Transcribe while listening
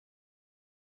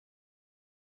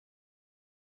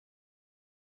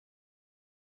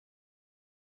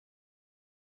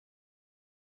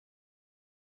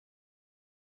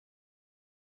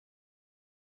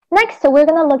Next, we're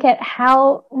going to look at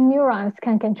how neurons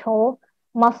can control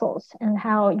muscles and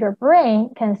how your brain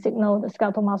can signal the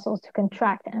skeletal muscles to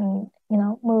contract and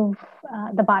move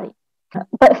the body.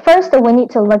 But first, we need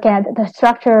to look at the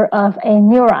structure of a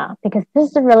neuron, because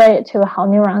this is related to how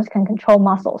neurons can control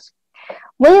muscles.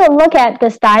 When you look at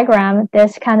this diagram,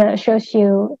 this kind of shows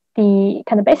you the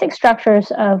kind of basic structures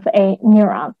of a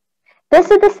neuron. This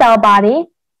is the cell body.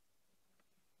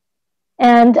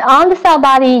 And on the cell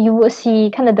body, you will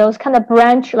see kind of those kind of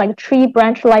branch, like tree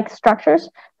branch-like structures.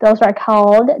 Those are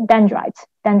called dendrites.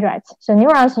 So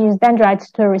neurons use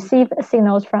dendrites to receive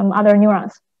signals from other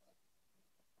neurons.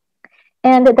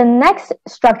 And the next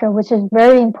structure, which is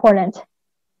very important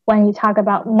when you talk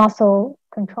about muscle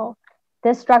control,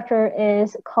 this structure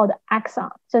is called axon.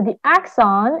 So the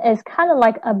axon is kind of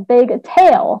like a big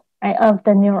tail, right, of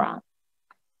the neuron.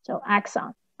 So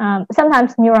axon.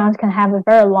 Sometimes neurons can have a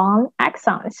very long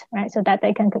axons, right, so that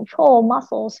they can control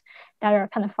muscles that are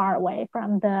kind of far away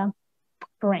from the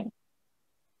brain.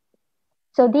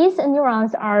 So these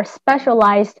neurons are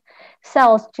specialized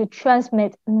cells to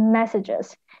transmit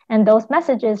messages, and those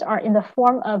messages are in the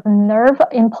form of nerve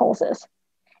impulses.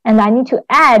 And I need to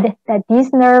add that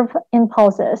these nerve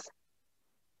impulses,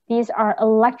 these are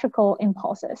electrical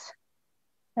impulses.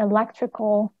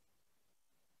 Electrical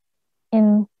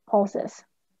impulses.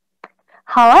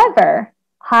 However,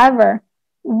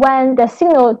 when the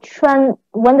signal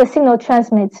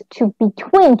transmits to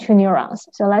between two neurons,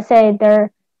 so let's say there's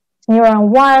neuron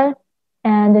 1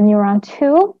 and neuron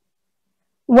 2,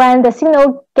 when the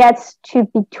signal gets to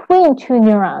between two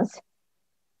neurons,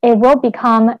 it will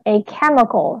become a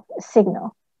chemical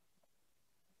signal,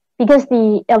 because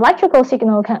the electrical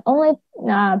signal can only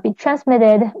be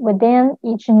transmitted within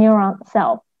each neuron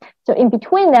cell. So in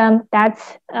between them,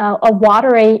 that's a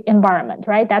watery environment,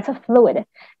 right? That's a fluid.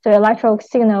 So electrical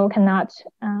signal cannot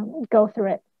go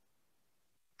through it.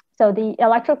 So the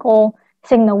electrical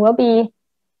signal will be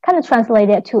kind of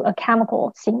translated to a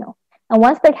chemical signal. And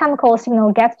once the chemical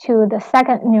signal gets to the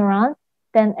second neuron,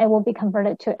 then it will be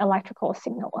converted to electrical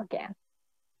signal again.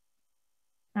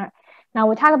 All right. Now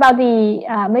we talk about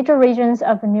the major regions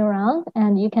of a neuron,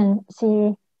 and you can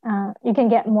see, you can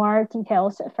get more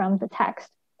details from the text.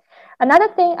 Another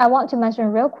thing I want to mention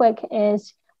real quick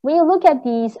is when you look at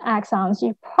these axons,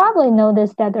 you probably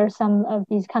notice that there's some of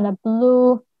these kind of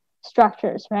blue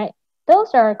structures, right? Those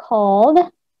are called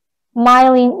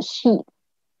myelin sheath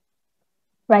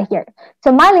right here.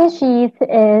 So myelin sheath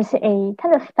is a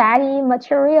kind of fatty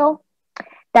material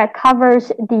that covers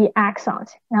the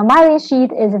axons. Now myelin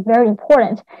sheath is very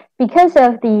important because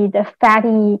of the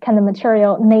fatty kind of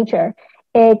material nature.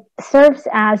 It serves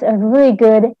as a really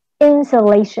good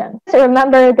insulation. So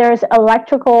remember, there's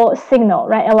electrical signal,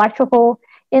 right? Electrical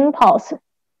impulse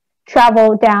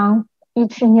travel down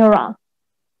each neuron.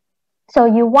 So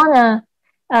you want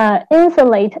to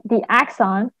insulate the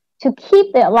axon to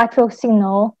keep the electrical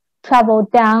signal travel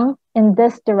down in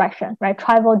this direction, right?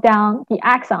 Travel down the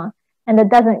axon, and it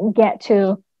doesn't get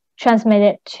to transmit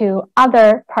it to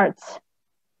other parts.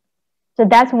 So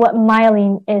that's what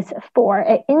myelin is for.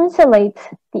 It insulates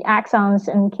the axons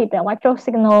and keep the electrical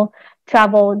signal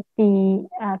travel the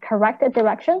correct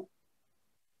direction.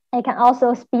 It can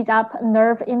also speed up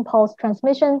nerve impulse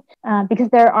transmission because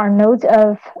there are nodes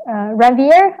of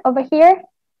Ranvier over here,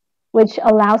 which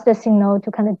allows the signal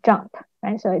to kind of jump,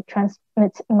 right? So it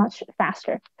transmits much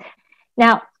faster.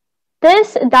 Now,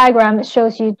 this diagram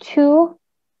shows you two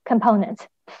components.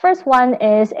 First one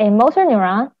is a motor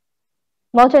neuron.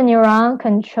 Motor neuron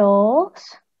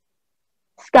controls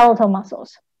skeletal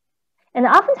muscles. And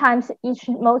oftentimes, each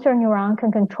motor neuron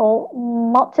can control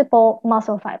multiple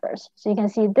muscle fibers. So you can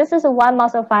see this is one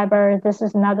muscle fiber, this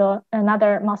is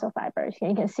another muscle fiber. So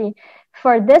you can see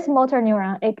for this motor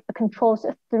neuron, it controls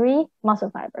 3 muscle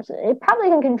fibers. It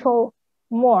probably can control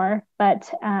more, but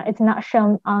it's not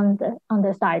shown on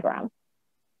this diagram.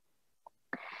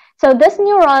 So this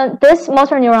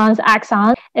motor neuron's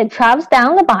axon, it travels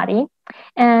down the body.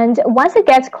 And once it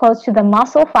gets close to the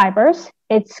muscle fibers,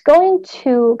 it's going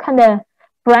to kind of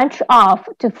branch off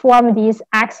to form these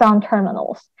axon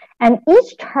terminals. And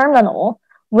each terminal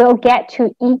will get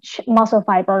to each muscle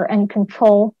fiber and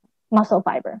control muscle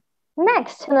fiber.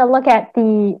 Next, I'm going to look at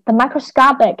the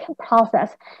microscopic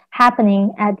process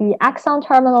happening at the axon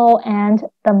terminal and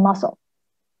the muscle.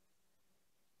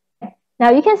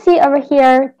 Now you can see over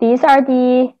here, these are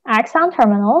the axon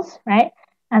terminals, right?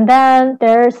 And then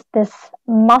there's this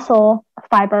muscle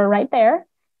fiber right there.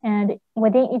 And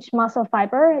within each muscle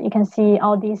fiber, you can see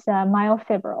all these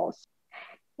myofibrils.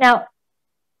 Now,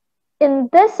 in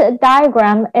this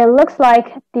diagram, it looks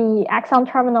like the axon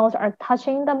terminals are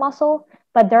touching the muscle,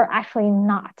 but they're actually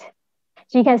not.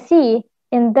 So you can see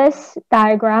in this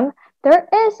diagram, there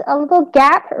is a little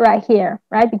gap right here,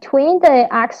 right, between the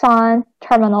axon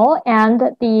terminal and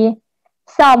the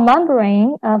cell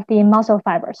membrane of the muscle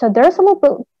fiber. So there's a little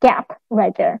bit gap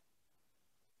right there.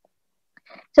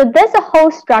 So this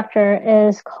whole structure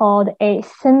is called a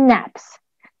synapse.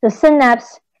 The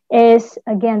synapse is,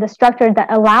 again, the structure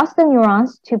that allows the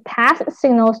neurons to pass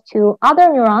signals to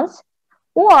other neurons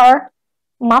or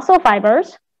muscle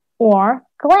fibers or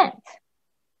glands.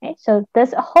 Okay, so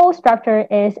this whole structure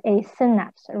is a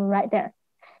synapse right there.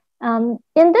 In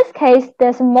this case,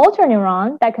 this motor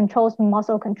neuron that controls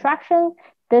muscle contraction,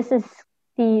 this is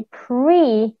the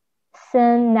presynaptic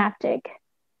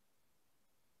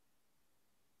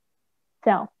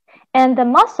cell. And the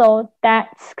muscle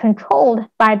that's controlled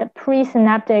by the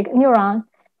presynaptic neuron,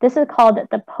 this is called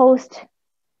the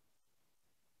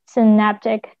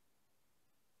postsynaptic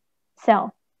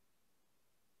cell.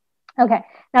 Okay,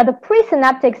 now the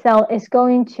presynaptic cell is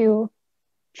going to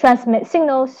transmit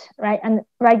signals, right, and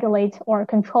regulate or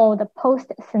control the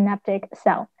postsynaptic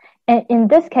cell. And in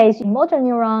this case, motor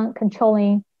neuron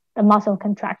controlling the muscle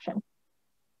contraction.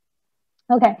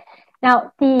 Okay,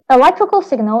 now the electrical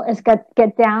signal is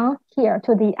get down here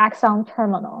to the axon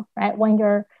terminal, right? When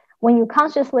you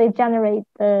consciously generate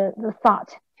the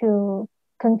thought to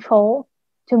control,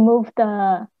 to move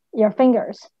your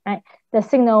fingers, right? The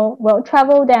signal will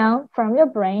travel down from your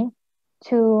brain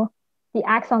to the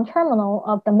axon terminal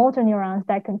of the motor neurons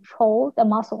that control the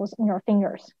muscles in your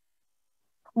fingers.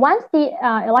 Once the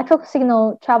electrical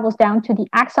signal travels down to the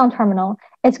axon terminal,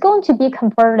 it's going to be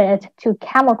converted to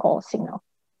chemical signal.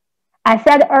 I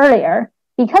said earlier,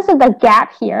 because of the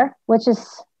gap here, which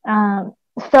is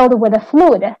filled with a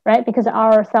fluid, right? Because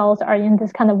our cells are in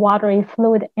this kind of watery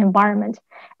fluid environment,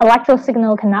 electrical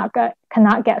signal cannot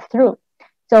get through.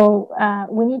 So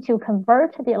we need to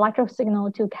convert the electrical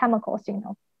signal to chemical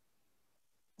signal.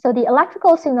 So the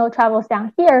electrical signal travels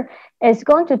down here is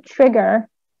going to trigger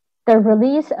the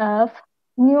release of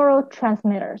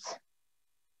neurotransmitters.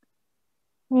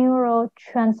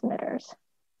 Neurotransmitters.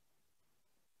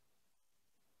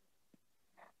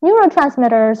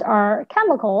 Neurotransmitters are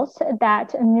chemicals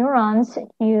that neurons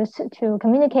use to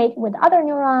communicate with other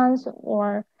neurons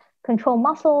or control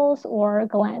muscles or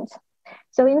glands.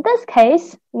 So in this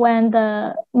case, when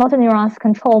the motor neurons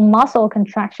control muscle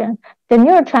contraction, the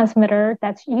neurotransmitter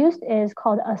that's used is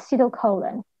called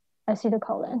acetylcholine,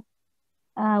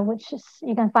 which is,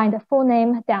 you can find the full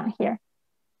name down here.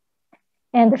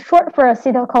 And the short for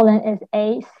acetylcholine is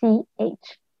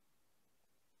ACH.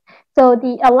 So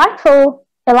the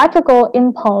electrical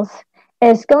impulse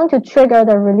is going to trigger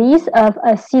the release of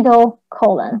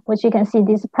acetylcholine, which you can see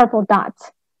these purple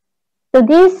dots. So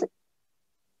these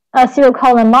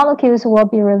acetylcholine molecules will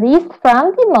be released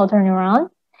from the motor neuron,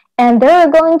 and they're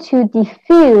going to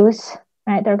diffuse,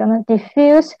 right? They're going to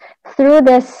diffuse through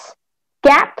this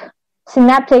gap,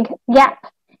 synaptic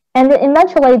gap, and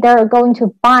eventually they're going to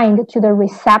bind to the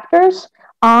receptors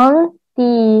on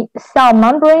the cell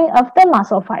membrane of the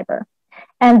muscle fiber.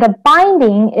 And the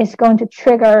binding is going to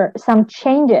trigger some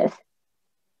changes,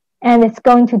 and it's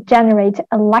going to generate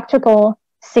electrical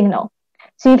signal.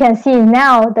 So you can see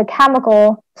now the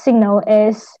chemical signal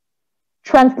is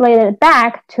translated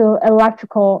back to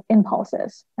electrical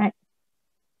impulses, right?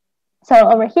 So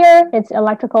over here, it's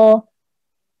electrical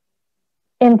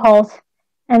impulse.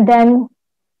 And then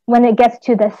when it gets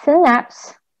to the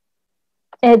synapse,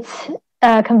 it's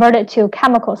converted to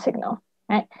chemical signal,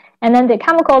 right? And then the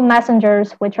chemical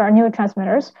messengers, which are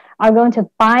neurotransmitters, are going to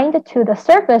bind to the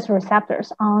surface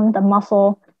receptors on the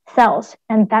muscle cells.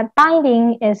 And that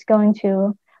binding is going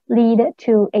to lead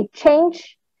to a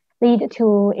change, lead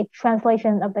to a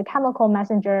translation of the chemical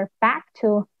messenger back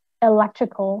to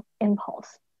electrical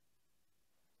impulse.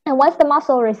 And once the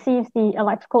muscle receives the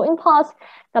electrical impulse,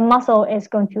 the muscle is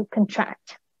going to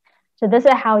contract. So this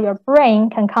is how your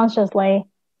brain can consciously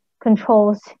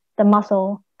control the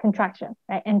muscle contraction,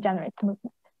 right, and generate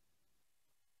movement.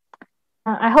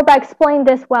 I hope I explained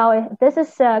this well. This is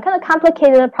a kind of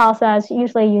complicated process.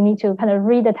 Usually you need to kind of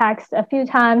read the text a few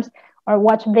times or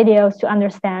watch videos to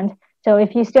understand. So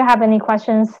if you still have any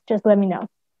questions, just let me know.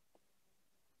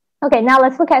 Okay, now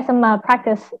let's look at some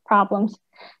practice problems.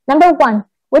 Number one,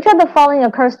 which of the following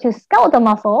occurs to skeletal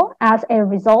muscle as a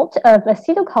result of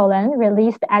acetylcholine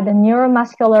released at the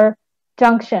neuromuscular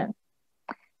junction?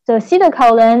 So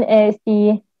acetylcholine is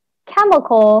the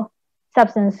chemical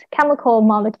substance, chemical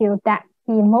molecule that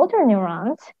the motor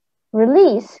neurons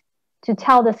release to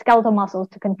tell the skeletal muscles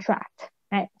to contract,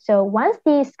 right? So once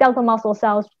the skeletal muscle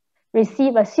cells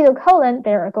receive acetylcholine,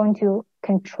 they are going to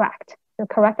contract. The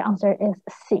correct answer is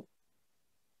C.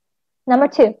 Number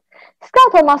 2,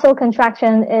 skeletal muscle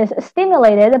contraction is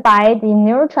stimulated by the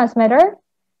neurotransmitter.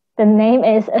 The name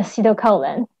is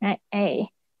acetylcholine, right?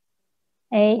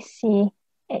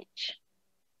 ACH.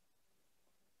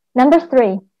 Number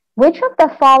 3, which of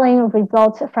the following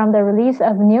results from the release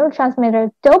of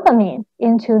neurotransmitter dopamine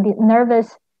into the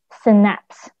nervous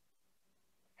synapse?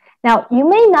 Now, you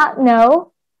may not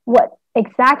know what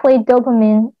exactly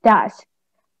dopamine does,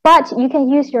 but you can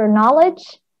use your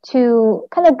knowledge to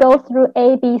kind of go through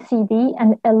A, B, C, D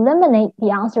and eliminate the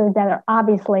answers that are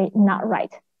obviously not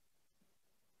right.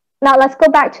 Now, let's go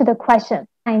back to the question.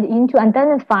 And you need to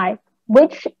identify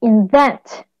which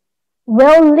event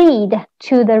will lead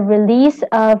to the release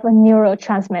of a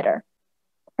neurotransmitter.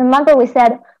 Remember, we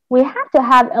said we have to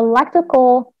have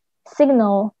electrical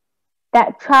signal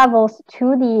that travels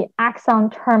to the axon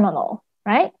terminal,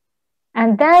 right?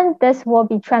 And then this will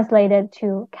be translated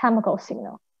to chemical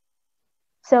signal.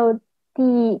 So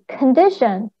the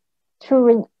condition to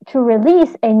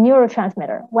release a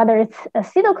neurotransmitter, whether it's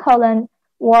acetylcholine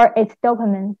or it's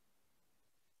dopamine,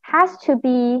 has to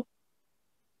be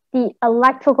the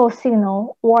electrical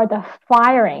signal or the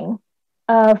firing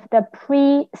of the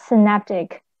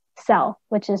presynaptic cell,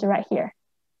 which is right here.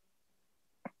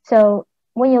 So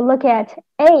when you look at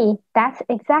A, that's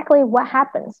exactly what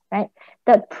happens, right?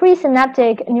 The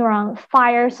presynaptic neuron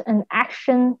fires an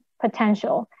action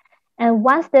potential. And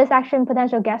once this action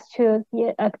potential gets to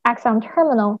the axon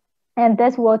terminal, and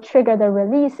this will trigger the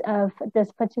release of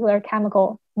this particular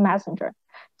chemical messenger.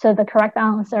 So the correct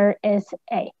answer is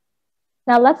A.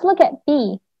 Now let's look at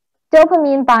B.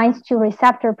 Dopamine binds to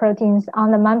receptor proteins on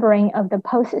the membrane of the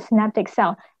postsynaptic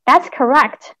cell. That's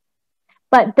correct.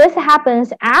 But this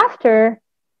happens after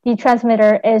the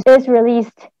transmitter is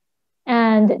released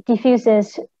and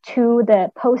diffuses to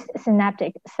the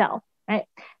postsynaptic cell, right?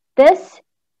 This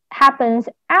happens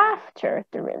after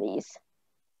the release.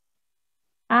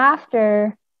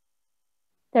 After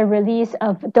the release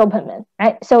of dopamine,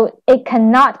 right? So it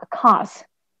cannot cause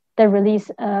the release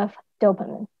of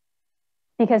dopamine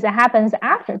because it happens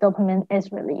after dopamine is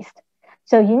released.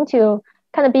 So you need to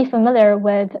kind of be familiar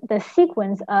with the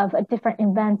sequence of different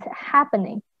events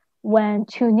happening when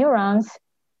two neurons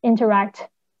interact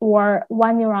or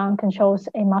one neuron controls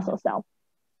a muscle cell.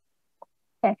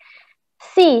 Okay.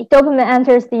 C, dopamine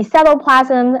enters the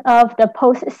cytoplasm of the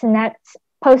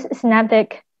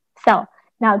postsynaptic cell.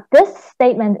 Now, this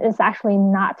statement is actually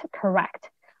not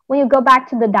correct. When you go back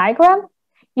to the diagram,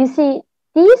 you see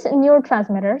these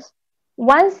neurotransmitters,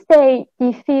 once they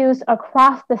diffuse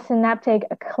across the synaptic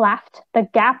cleft, the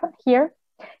gap here,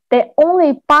 they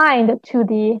only bind to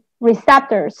the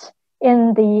receptors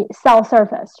in the cell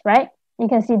surface, right? You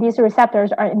can see these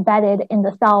receptors are embedded in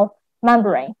the cell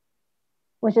membrane,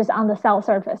 which is on the cell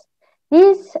surface.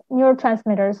 These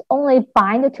neurotransmitters only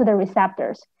bind to the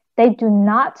receptors. They do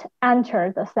not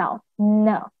enter the cell.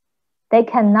 No, they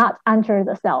cannot enter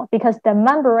the cell because the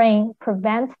membrane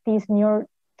prevents these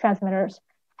neurotransmitters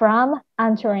from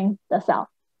entering the cell.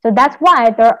 So that's why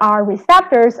there are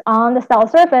receptors on the cell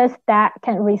surface that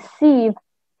can receive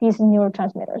these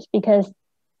neurotransmitters, because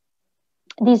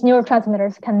these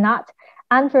neurotransmitters cannot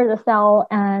enter the cell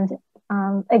and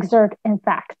exert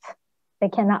effects. They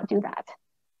cannot do that.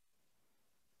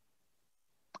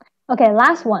 Okay,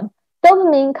 last one.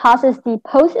 Dopamine causes the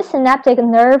postsynaptic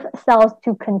nerve cells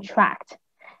to contract.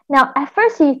 Now, at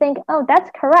first you think, oh,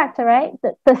 that's correct, right?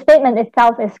 The statement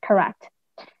itself is correct.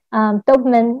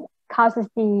 Dopamine causes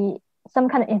some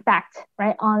kind of effect,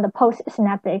 right, on the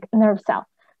postsynaptic nerve cell.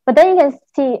 But then you can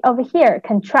see over here,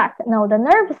 contract. No, the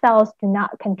nerve cells do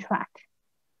not contract.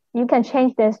 You can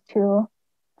change this to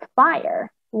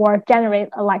fire or generate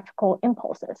electrical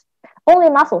impulses.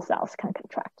 Only muscle cells can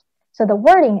contract. So the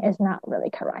wording is not really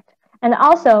correct. And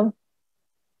also,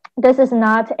 this is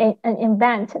not an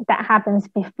event that happens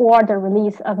before the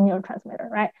release of neurotransmitter,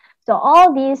 right? So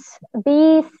all these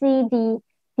B, C, D,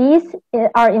 these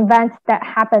are events that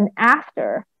happen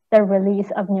after the release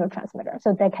of neurotransmitter.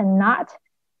 So they cannot,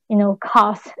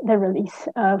 cause the release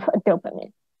of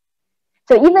dopamine.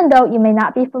 So even though you may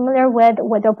not be familiar with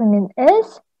what dopamine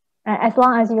is, as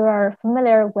long as you are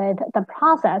familiar with the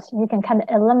process, you can kind of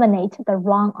eliminate the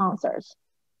wrong answers.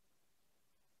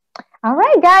 All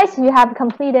right, guys, you have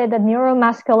completed the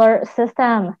neuromuscular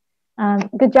system.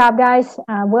 Good job, guys.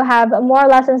 We'll have more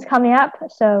lessons coming up,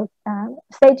 so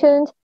stay tuned.